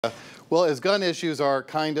Well, as gun issues are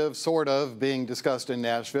sort of being discussed in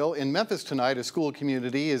Nashville, in Memphis tonight, a school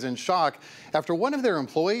community is in shock after one of their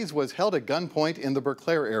employees was held at gunpoint in the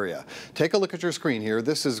Berkeley area. Take a look at your screen here.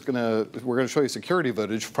 We're gonna show you security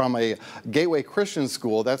footage from a Gateway Christian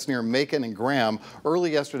school that's near Macon and Graham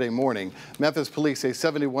early yesterday morning. Memphis police say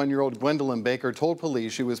 71-year-old Gwendolyn Baker told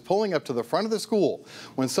police she was pulling up to the front of the school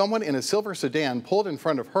when someone in a silver sedan pulled in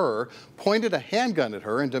front of her, pointed a handgun at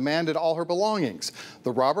her, and demanded all her belongings.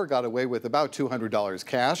 The robber got away with about $200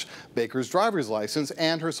 cash, Baker's driver's license,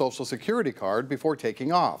 and her social security card before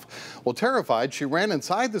taking off. Well, terrified, she ran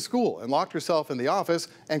inside the school and locked herself in the office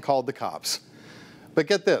and called the cops. But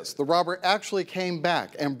get this, the robber actually came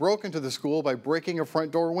back and broke into the school by breaking a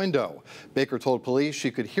front door window. Baker told police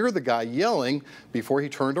she could hear the guy yelling before he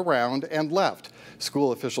turned around and left.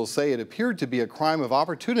 School officials say it appeared to be a crime of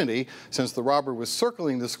opportunity since the robber was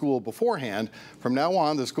circling the school beforehand. From now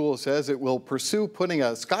on, the school says it will pursue putting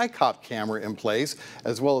a SkyCop camera in place,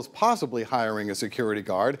 as well as possibly hiring a security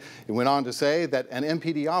guard. It went on to say that an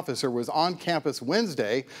MPD officer was on campus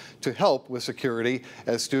Wednesday to help with security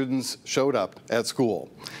as students showed up at school.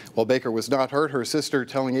 While Baker was not hurt, her sister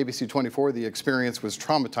telling ABC 24 the experience was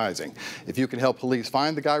traumatizing. If you can help police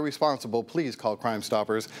find the guy responsible, please call Crime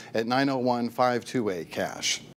Stoppers at 901-528-CASH.